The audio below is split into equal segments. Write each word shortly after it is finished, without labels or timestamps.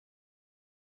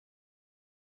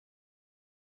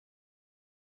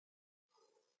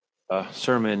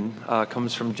Sermon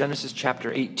comes from Genesis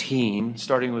chapter 18,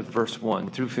 starting with verse 1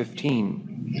 through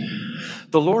 15.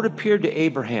 The Lord appeared to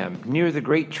Abraham near the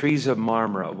great trees of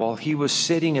Mamre while he was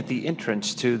sitting at the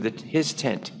entrance to his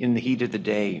tent in the heat of the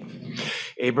day.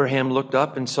 Abraham looked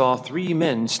up and saw 3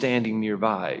 men standing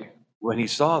nearby. When he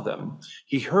saw them,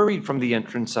 he hurried from the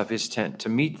entrance of his tent to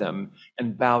meet them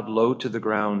and bowed low to the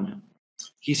ground.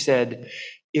 He said,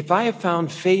 "If I have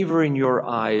found favor in your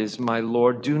eyes, my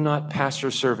Lord, do not pass your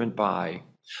servant by.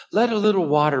 Let a little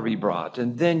water be brought,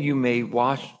 and then you may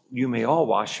all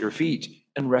wash your feet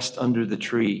and rest under the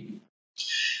tree.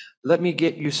 Let me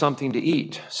get you something to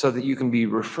eat so that you can be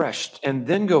refreshed, and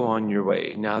then go on your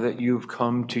way now that you've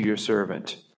come to your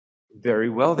servant." "Very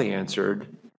well," they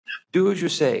answered. "Do as you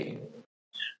say."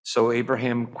 So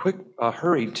Abraham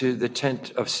hurried to the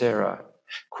tent of Sarah.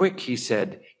 "Quick," he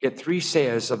said, "get 3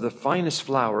 seahs of the finest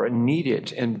flour and knead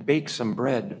it and bake some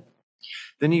bread."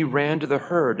 Then he ran to the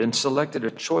herd and selected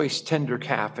a choice tender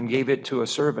calf and gave it to a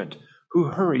servant who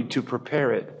hurried to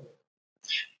prepare it.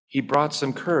 He brought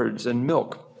some curds and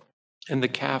milk and the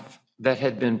calf that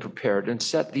had been prepared and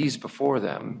set these before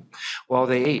them. While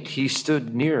they ate, he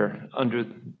stood near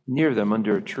them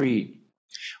under a tree.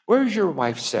 "Where's your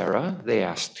wife Sarah?" they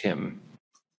asked him.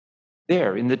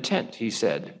 "There, in the tent," he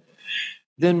said.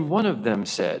 Then one of them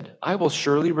said, "I will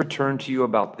surely return to you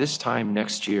about this time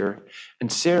next year,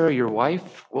 and Sarah, your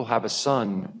wife, will have a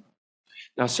son."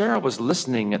 Now Sarah was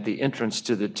listening at the entrance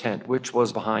to the tent, which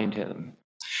was behind him.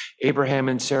 Abraham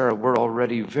and Sarah were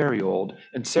already very old,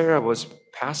 and Sarah was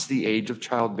past the age of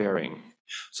childbearing.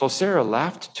 So Sarah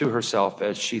laughed to herself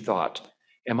as she thought,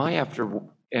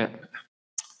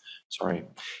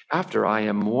 After I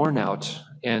am worn out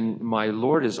and my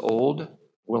Lord is old,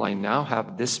 will I now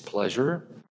have this pleasure?"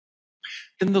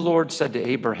 Then the Lord said to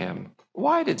Abraham,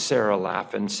 "Why did Sarah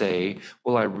laugh and say,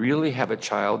 'Will I really have a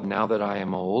child now that I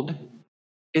am old?'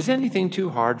 Is anything too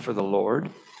hard for the Lord?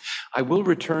 I will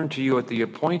return to you at the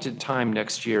appointed time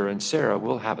next year, and Sarah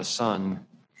will have a son."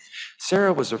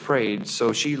 Sarah was afraid,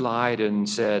 so she lied and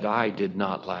said, "I did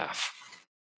not laugh."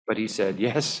 But he said,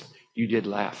 "Yes, you did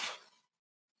laugh."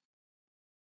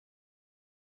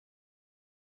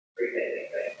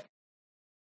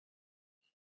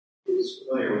 Who's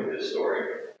familiar with this story?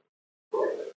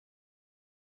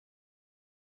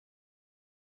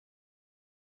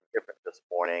 Different this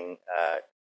morning.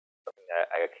 Something that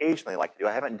I occasionally like to do.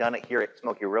 I haven't done it here at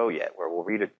Smoky Row yet, where we'll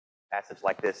read a passage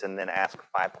like this and then ask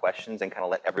 5 questions and kind of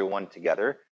let everyone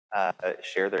together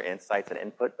share their insights and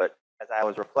input. But as I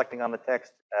was reflecting on the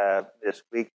text this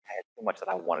week, I had so much that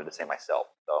I wanted to say myself.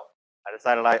 So I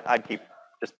decided I'd keep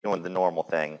just doing the normal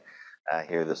thing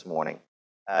here this morning.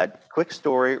 Quick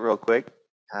story, real quick.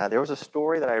 There was a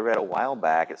story that I read a while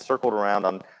back. It circled around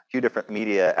on a few different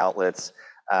media outlets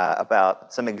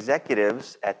about some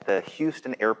executives at the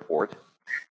Houston airport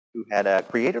who had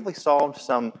creatively solved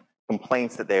some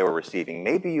complaints that they were receiving.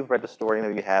 Maybe you've read the story,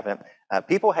 maybe you haven't.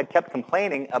 People had kept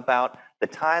complaining about the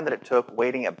time that it took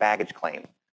waiting a baggage claim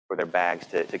for their bags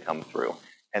to come through.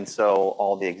 And so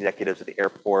all the executives at the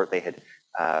airport, they had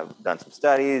done some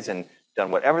studies and done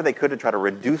whatever they could to try to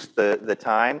reduce the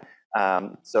time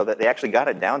so that they actually got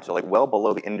it down to like well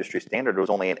below the industry standard. It was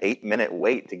only an 8-minute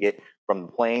wait to get from the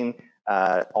plane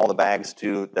all the bags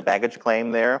to the baggage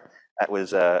claim there. It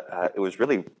was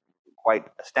really quite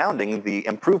astounding, the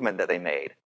improvement that they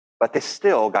made. But they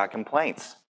still got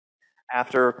complaints.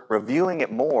 After reviewing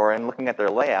it more and looking at their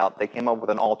layout, they came up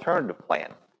with an alternative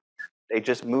plan. They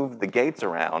just moved the gates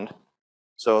around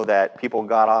so that people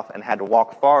got off and had to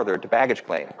walk farther to baggage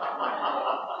claim.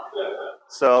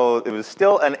 So it was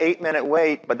still an 8-minute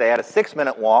wait, but they had a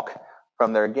 6-minute walk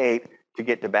from their gate to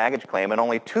get to baggage claim and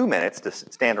only 2 minutes to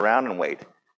stand around and wait.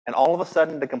 And all of a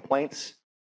sudden, the complaints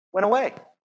went away.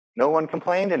 No one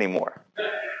complained anymore.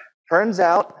 Turns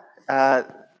out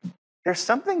there's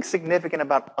something significant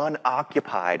about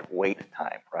unoccupied wait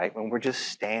time, right? When we're just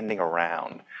standing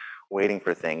around waiting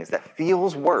for things, that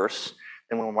feels worse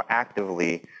than when we're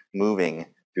actively moving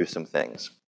through some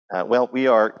things. Well, we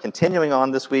are continuing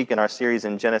on this week in our series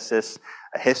in Genesis,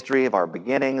 a history of our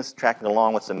beginnings, tracking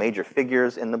along with some major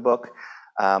figures in the book.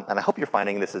 And I hope you're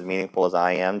finding this as meaningful as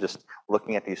I am, just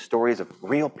looking at these stories of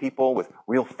real people with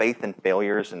real faith and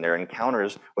failures and their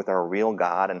encounters with our real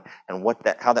God and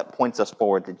how that points us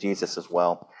forward to Jesus as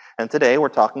well. And today we're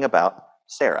talking about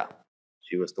Sarah.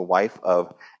 She was the wife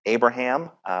of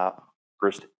Abraham,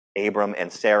 first Abram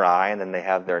and Sarai, and then they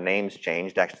have their names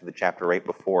changed, actually the chapter right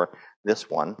before this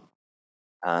one.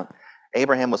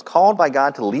 Abraham was called by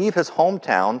God to leave his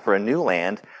hometown for a new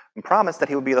land and promised that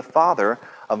he would be the father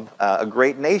of a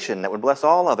great nation that would bless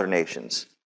all other nations.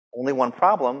 Only one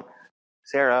problem,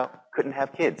 Sarah couldn't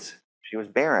have kids. She was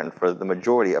barren for the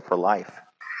majority of her life.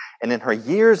 And in her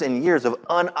years and years of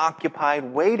unoccupied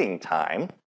waiting time,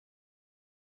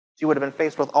 she would have been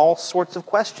faced with all sorts of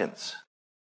questions.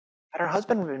 Had her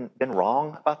husband been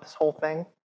wrong about this whole thing?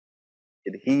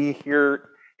 Did he hear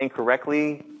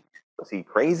incorrectly? Was he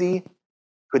crazy?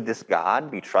 Could this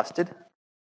God be trusted?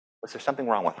 Was there something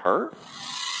wrong with her?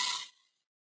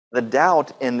 The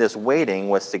doubt in this waiting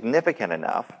was significant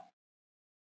enough.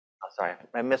 Oh, sorry,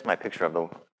 I missed my picture of the.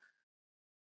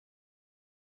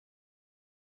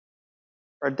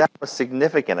 Her doubt was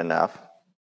significant enough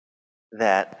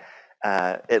that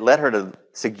it led her to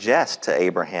suggest to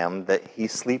Abraham that he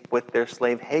sleep with their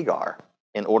slave Hagar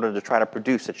in order to try to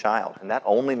produce a child. And that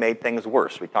only made things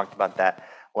worse. We talked about that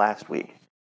last week.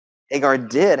 Hagar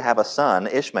did have a son,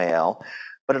 Ishmael,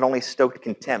 but it only stoked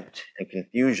contempt and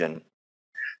confusion.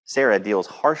 Sarah deals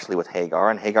harshly with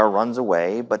Hagar, and Hagar runs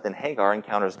away, but then Hagar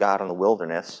encounters God in the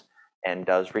wilderness and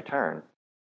does return.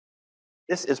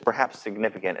 This is perhaps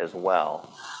significant as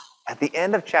well. At the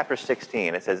end of chapter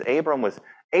 16, it says Abram was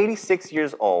 86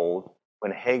 years old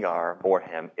when Hagar bore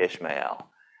him Ishmael.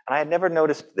 And I had never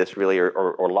noticed this really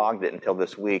or logged it until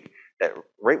this week, that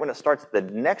right when it starts the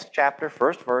next chapter,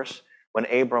 first verse, when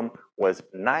Abram was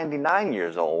 99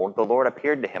 years old, the Lord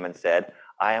appeared to him and said,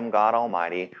 I am God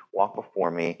Almighty, walk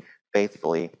before me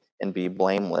faithfully and be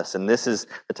blameless. And this is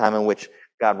the time in which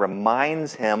God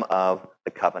reminds him of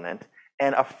the covenant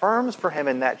and affirms for him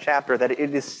in that chapter that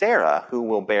it is Sarah who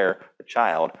will bear the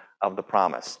child of the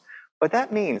promise. But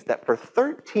that means that for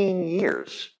 13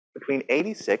 years, between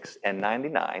 86 and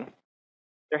 99,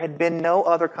 there had been no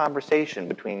other conversation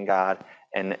between God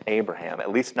and Abraham,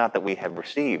 at least not that we have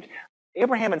received.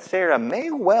 Abraham and Sarah may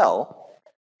well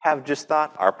have just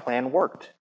thought our plan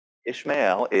worked.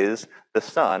 Ishmael is the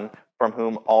son from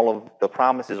whom all of the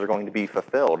promises are going to be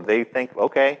fulfilled. They think,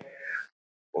 okay,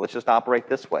 well, let's just operate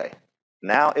this way.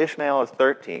 Now Ishmael is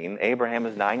 13, Abraham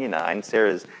is 99,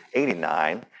 Sarah is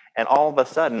 89, and all of a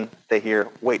sudden they hear,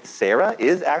 wait, Sarah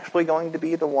is actually going to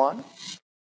be the one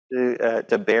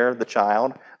to bear the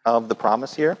child of the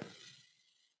promise here?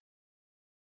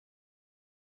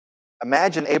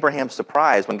 Imagine Abraham's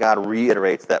surprise when God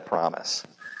reiterates that promise.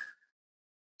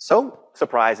 So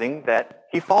surprising that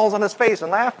he falls on his face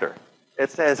in laughter. It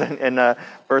says in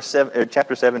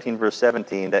chapter 17, verse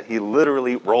 17, that he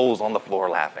literally rolls on the floor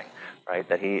laughing, right?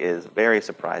 That he is very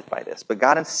surprised by this. But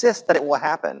God insists that it will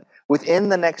happen within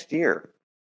the next year.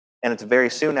 And it's very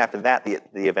soon after that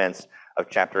the events of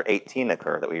chapter 18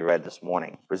 occur that we read this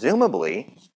morning.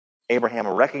 Presumably, Abraham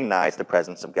recognized the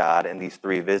presence of God in these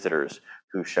three visitors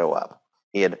who show up.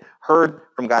 He had heard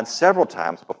from God several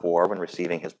times before when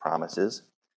receiving his promises.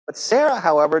 But Sarah,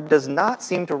 however, does not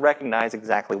seem to recognize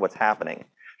exactly what's happening.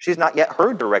 She's not yet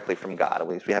heard directly from God, at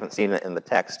least we haven't seen it in the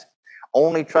text.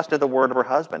 Only trusted the word of her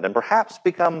husband, and perhaps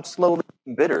become slowly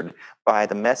embittered by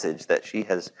the message that she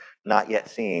has not yet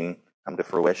seen come to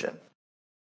fruition.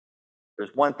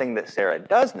 There's one thing that Sarah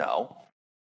does know.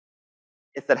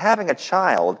 It's that having a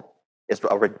child is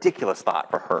a ridiculous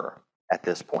thought for her at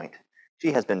this point.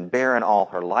 She has been barren all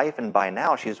her life, and by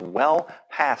now she's well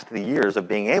past the years of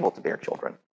being able to bear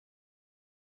children.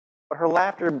 But her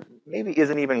laughter maybe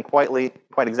isn't even quite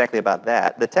exactly about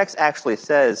that. The text actually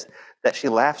says that she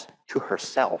laughs to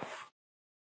herself.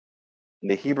 In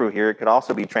the Hebrew here, it could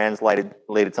also be translated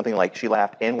something like she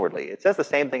laughed inwardly. It says the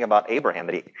same thing about Abraham,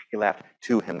 that he laughed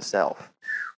to himself.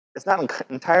 It's not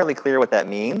entirely clear what that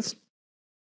means,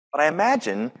 but I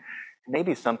imagine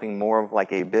maybe something more of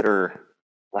like a bitter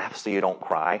laugh so you don't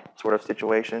cry sort of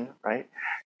situation, right?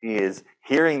 He is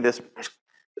hearing this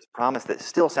promise that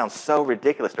still sounds so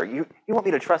ridiculous. You want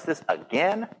me to trust this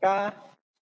again, God?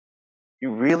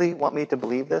 You really want me to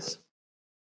believe this?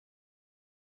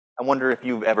 I wonder if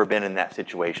you've ever been in that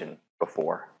situation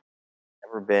before.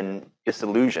 Ever been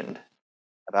disillusioned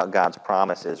about God's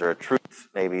promises, or a truth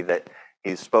maybe that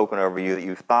he's spoken over you that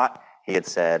you thought he had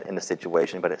said in the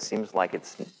situation, but it seems like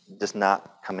it's just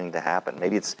not coming to happen.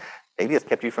 Maybe it's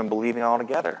kept you from believing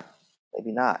altogether.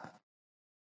 Maybe not.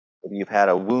 Maybe you've had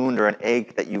a wound or an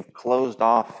ache that you've closed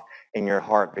off in your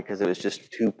heart because it was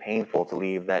just too painful to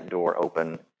leave that door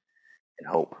open in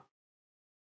hope.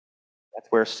 That's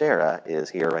where Sarah is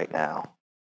here right now.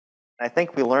 And I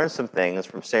think we learn some things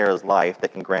from Sarah's life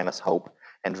that can grant us hope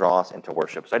and draw us into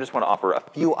worship. So I just want to offer a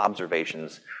few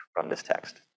observations from this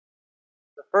text.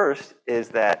 The first is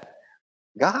that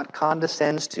God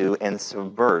condescends to and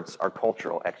subverts our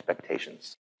cultural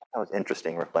expectations. That was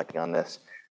interesting reflecting on this.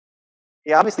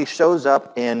 He obviously shows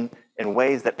up in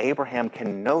ways that Abraham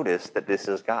can notice that this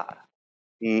is God.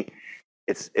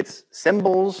 It's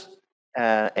symbols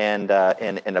and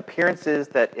appearances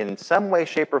that in some way,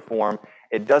 shape, or form,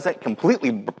 It doesn't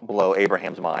completely blow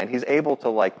Abraham's mind. He's able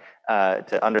to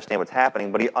to understand what's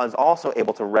happening, but he is also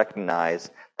able to recognize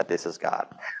that this is God.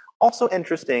 Also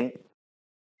interesting,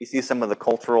 you see some of the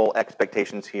cultural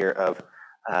expectations here of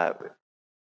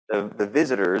the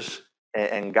visitors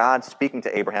and God speaking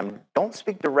to Abraham. Don't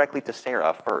speak directly to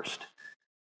Sarah first.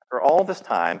 For all this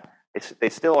time, they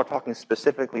still are talking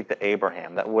specifically to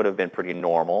Abraham. That would have been pretty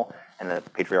normal in the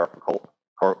patriarchal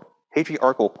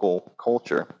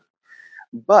culture.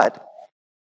 But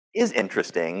it is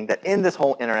interesting that in this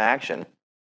whole interaction,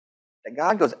 that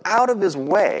God goes out of his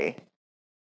way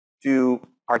to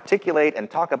articulate and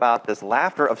talk about this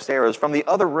laughter of Sarah's from the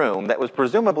other room that was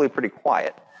presumably pretty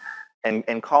quiet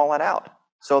and call it out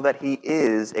so that he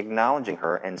is acknowledging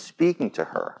her and speaking to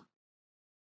her.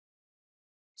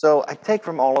 So I take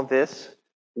from all of this,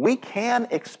 we can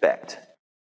expect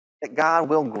that God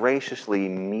will graciously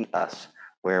meet us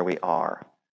where we are.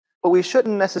 But we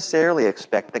shouldn't necessarily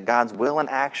expect that God's will and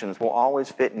actions will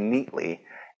always fit neatly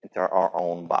into our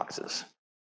own boxes.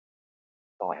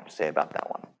 That's all I have to say about that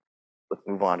one. Let's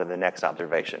move on to the next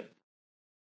observation.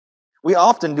 We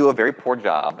often do a very poor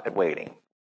job at waiting.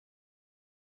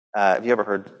 Have you ever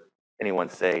heard anyone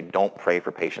say, don't pray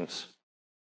for patience?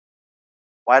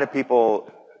 Why do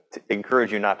people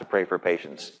encourage you not to pray for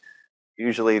patience?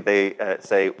 Usually they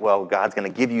say, well, God's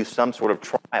going to give you some sort of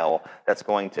trial that's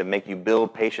going to make you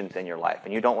build patience in your life,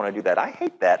 and you don't want to do that. I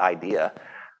hate that idea.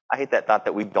 I hate that thought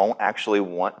that we don't actually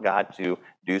want God to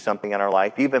do something in our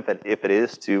life, even if it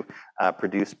is to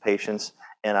produce patience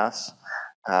in us.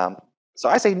 So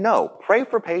I say no, pray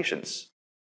for patience,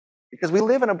 because we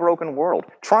live in a broken world.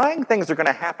 Trying things are going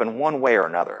to happen one way or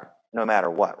another, no matter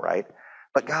what, right?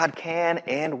 But God can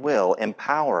and will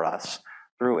empower us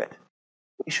through it.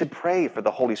 We should pray for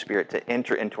the Holy Spirit to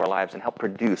enter into our lives and help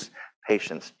produce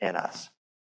patience in us.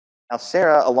 Now,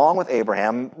 Sarah, along with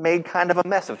Abraham, made kind of a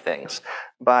mess of things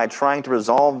by trying to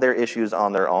resolve their issues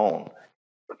on their own.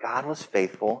 But God was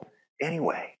faithful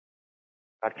anyway.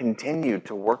 God continued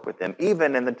to work with them,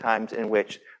 even in the times in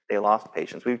which they lost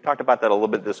patience. We've talked about that a little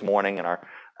bit this morning in our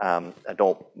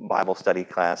adult Bible study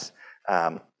class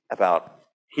about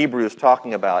Hebrews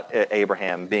talking about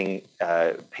Abraham being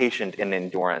patient in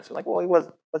endurance. Like, well,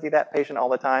 was he that patient all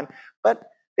the time? But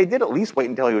they did at least wait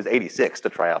until he was 86 to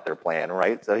try out their plan,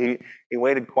 right? So he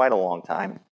waited quite a long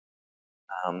time.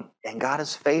 And God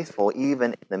is faithful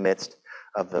even in the midst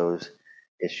of those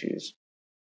issues.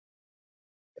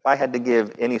 If I had to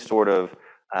give any sort of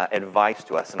advice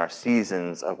to us in our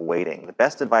seasons of waiting, the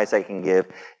best advice I can give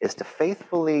is to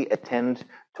faithfully attend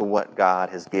to what God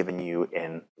has given you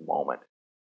in the moment.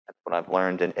 That's what I've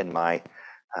learned in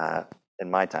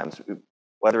my times.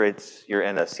 Whether it's you're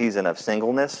in a season of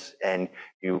singleness and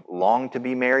you long to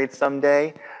be married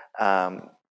someday,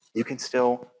 you can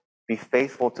still be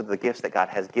faithful to the gifts that God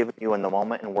has given you in the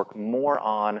moment and work more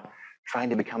on trying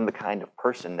to become the kind of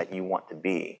person that you want to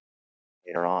be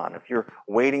later on. If you're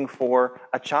waiting for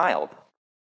a child,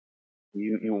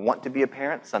 you want to be a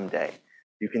parent someday,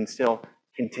 you can still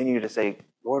continue to say,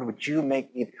 Lord, would you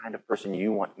make me the kind of person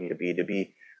you want me to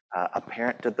be a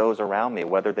parent to those around me,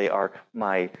 whether they are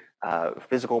my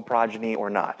physical progeny or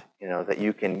not, that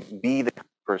you can be the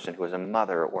person who is a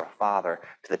mother or a father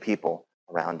to the people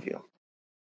around you.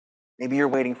 Maybe you're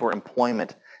waiting for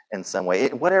employment in some way,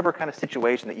 whatever kind of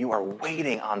situation that you are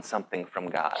waiting on something from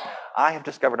God. I have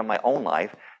discovered in my own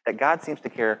life that God seems to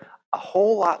care a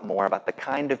whole lot more about the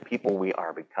kind of people we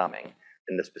are becoming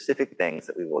than the specific things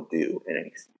that we will do in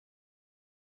any season.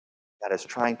 God is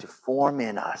trying to form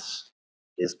in us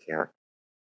his character.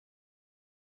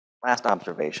 Last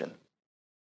observation.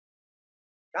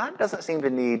 God doesn't seem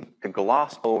to need to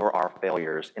gloss over our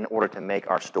failures in order to make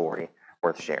our story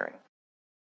worth sharing.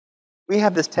 We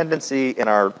have this tendency in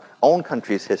our own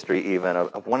country's history even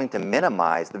of wanting to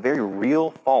minimize the very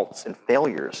real faults and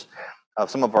failures of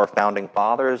some of our founding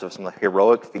fathers, of some of the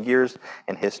heroic figures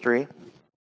in history.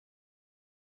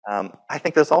 I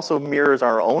think this also mirrors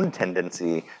our own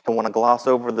tendency to want to gloss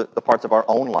over the parts of our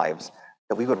own lives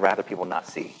that we would rather people not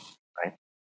see, right?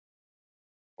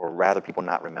 Or rather people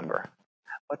not remember.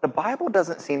 But the Bible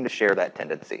doesn't seem to share that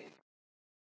tendency.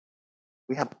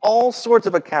 We have all sorts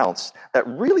of accounts that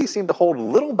really seem to hold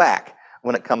little back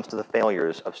when it comes to the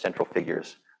failures of central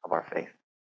figures of our faith.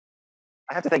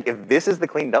 I have to think, if this is the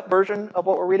cleaned up version of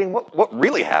what we're reading, what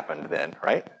really happened then,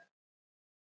 right?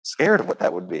 Scared of what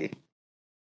that would be.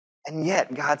 And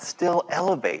yet, God still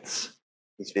elevates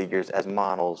these figures as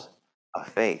models of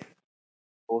faith,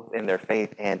 both in their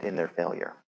faith and in their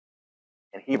failure.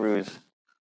 In Hebrews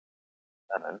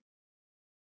 7,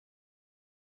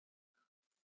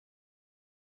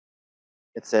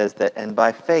 it says that, and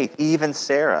by faith, even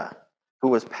Sarah, who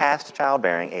was past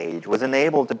childbearing age, was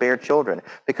enabled to bear children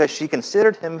because she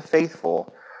considered him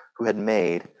faithful who had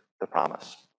made the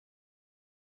promise.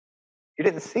 She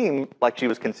didn't seem like she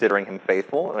was considering him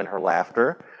faithful in her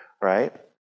laughter, right?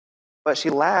 But she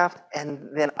laughed and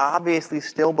then obviously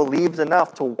still believes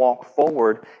enough to walk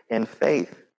forward in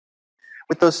faith.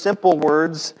 With those simple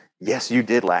words, yes, you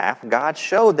did laugh, God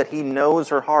showed that he knows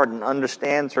her heart and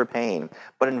understands her pain,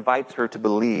 but invites her to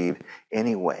believe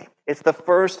anyway. It's the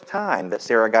first time that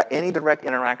Sarah got any direct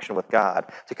interaction with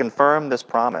God to confirm this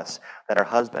promise that her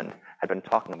husband had been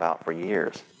talking about for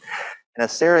years. And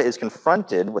as Sarah is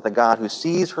confronted with a God who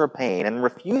sees her pain and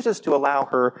refuses to allow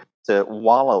her to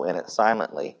wallow in it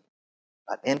silently,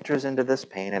 God enters into this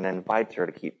pain and invites her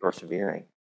to keep persevering.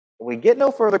 We get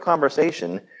no further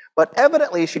conversation, but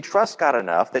evidently she trusts God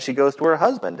enough that she goes to her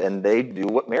husband, and they do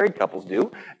what married couples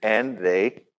do, and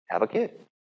they have a kid.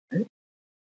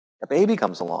 A baby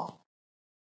comes along.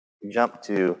 We jump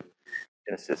to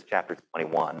Genesis chapter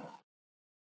 21. It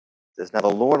says, "Now the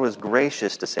Lord was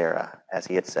gracious to Sarah, as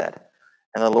he had said,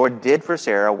 and the Lord did for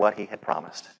Sarah what he had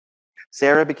promised.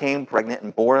 Sarah became pregnant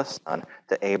and bore a son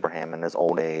to Abraham in his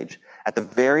old age, at the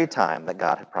very time that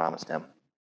God had promised him.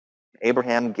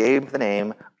 Abraham gave him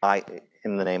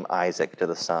the name Isaac to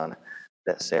the son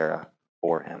that Sarah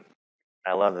bore him."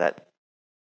 I love that.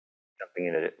 Jumping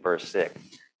into verse 6,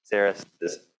 Sarah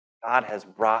says, "God has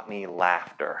brought me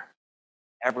laughter.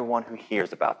 Everyone who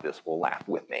hears about this will laugh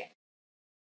with me."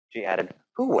 She added,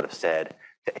 "Who would have said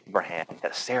to Abraham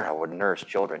that Sarah would nurse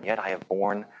children? Yet I have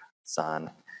borne a son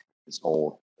in his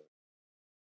old."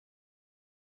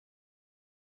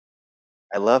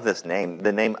 I love this name.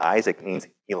 The name Isaac means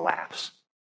he laughs.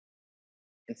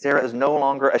 And Sarah is no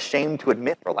longer ashamed to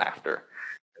admit her laughter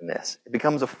in this. It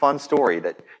becomes a fun story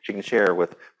that she can share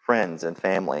with friends and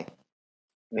family.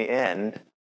 In the end,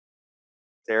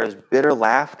 Sarah's bitter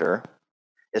laughter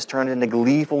is turned into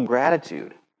gleeful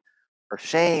gratitude. Her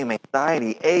shame,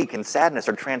 anxiety, ache, and sadness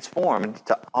are transformed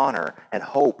to honor and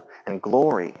hope and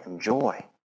glory and joy.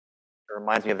 It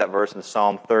reminds me of that verse in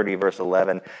Psalm 30, verse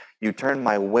 11. "You turned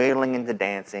my wailing into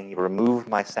dancing. You removed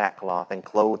my sackcloth and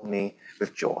clothed me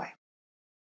with joy."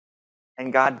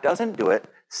 And God doesn't do it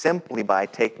simply by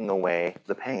taking away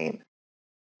the pain.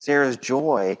 Sarah's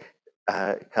joy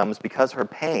comes because her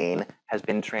pain has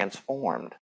been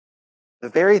transformed. The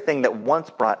very thing that once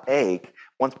brought ache,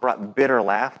 once brought bitter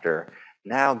laughter,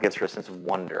 now gives her a sense of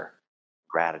wonder,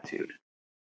 gratitude.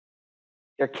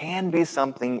 There can be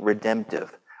something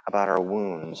redemptive about our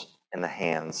wounds in the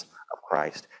hands of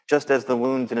Christ, just as the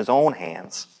wounds in his own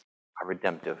hands are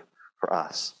redemptive for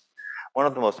us. One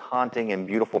of the most haunting and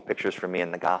beautiful pictures for me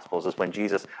in the Gospels is when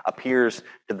Jesus appears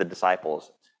to the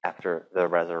disciples after the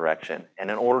resurrection.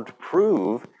 And in order to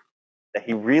prove that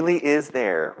he really is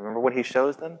there, remember what he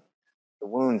shows them? The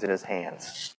wounds in his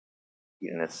hands,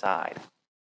 in his side.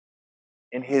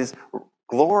 In his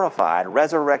glorified,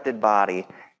 resurrected body,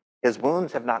 his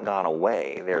wounds have not gone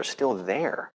away. They're still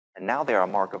there. And now they are a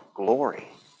mark of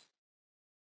glory.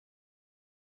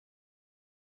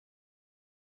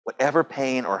 Whatever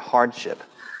pain or hardship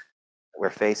that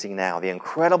we're facing now, the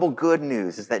incredible good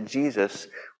news is that Jesus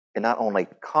can not only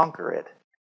conquer it,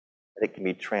 but it can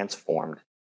be transformed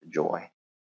to joy.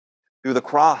 Through the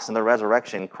cross and the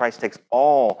resurrection, Christ takes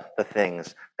all the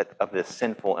things of this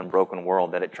sinful and broken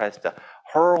world that it tries to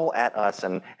hurl at us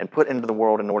and put into the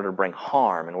world in order to bring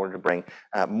harm, in order to bring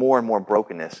more and more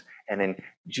brokenness. And in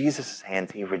Jesus'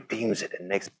 hands, he redeems it and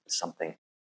makes it something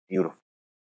beautiful.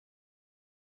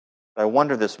 I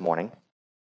wonder this morning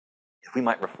if we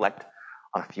might reflect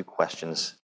on a few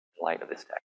questions in light of this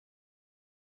text.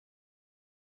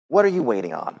 What are you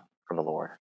waiting on from the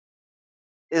Lord?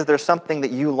 Is there something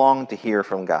that you long to hear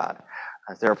from God?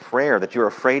 Is there a prayer that you're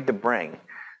afraid to bring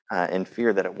in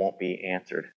fear that it won't be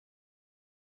answered?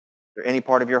 Is there any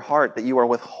part of your heart that you are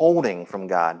withholding from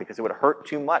God because it would hurt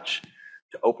too much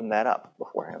to open that up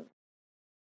before him?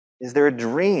 Is there a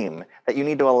dream that you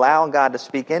need to allow God to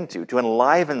speak into, to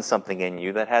enliven something in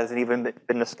you that hasn't even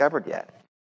been discovered yet?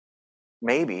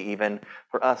 Maybe even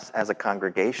for us as a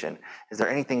congregation, is there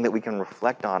anything that we can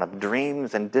reflect on of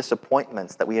dreams and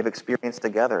disappointments that we have experienced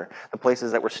together, the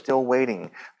places that we're still waiting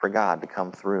for God to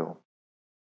come through?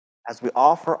 As we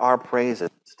offer our praises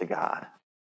to God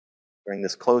during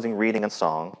this closing reading and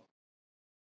song,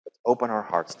 let's open our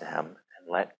hearts to him and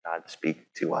let God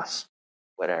speak to us,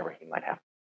 whatever he might have.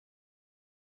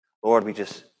 Lord, we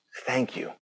just thank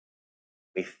you.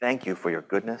 We thank you for your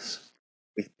goodness.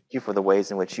 We thank you for the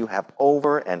ways in which you have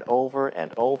over and over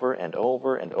and over and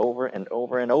over and over and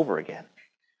over and over again,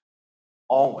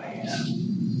 always,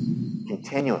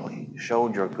 continually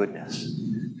showed your goodness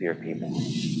to your people.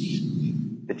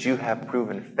 The that you have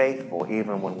proven faithful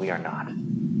even when we are not.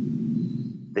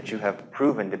 That you have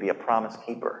proven to be a promise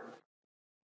keeper.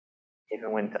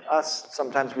 Even when to us,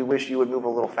 sometimes we wish you would move a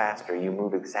little faster, you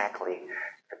move exactly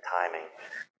the timing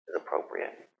is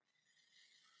appropriate.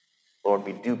 Lord,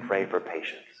 we do pray for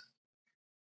patience.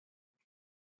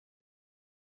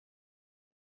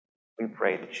 We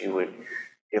pray that you would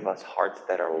give us hearts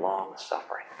that are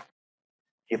long-suffering.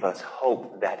 Give us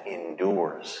hope that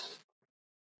endures.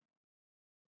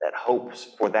 That hopes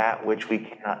for that which we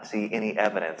cannot see any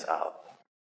evidence of.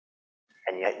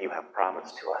 And yet you have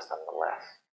promised to us nonetheless.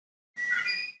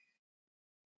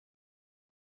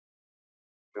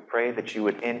 We pray that you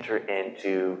would enter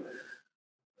into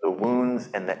the wounds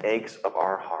and the aches of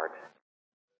our heart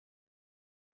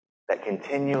that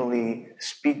continually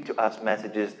speak to us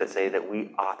messages that say that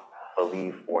we ought not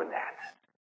believe for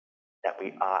that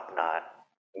we ought not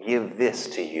give this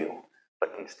to you,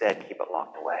 but instead keep it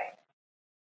locked away.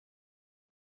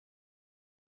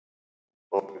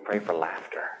 Lord, we pray for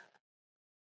laughter.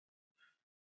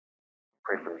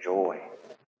 Pray for joy.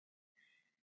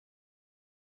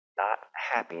 Not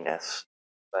happiness,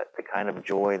 but the kind of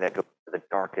joy that goes to the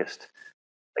darkest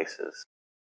places.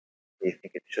 You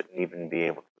think it shouldn't even be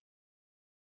able to.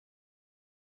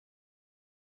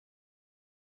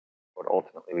 Lord,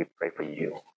 ultimately we pray for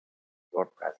you, your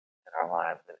presence in our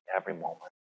lives in every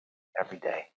moment, every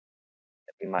day,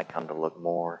 that we might come to look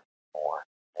more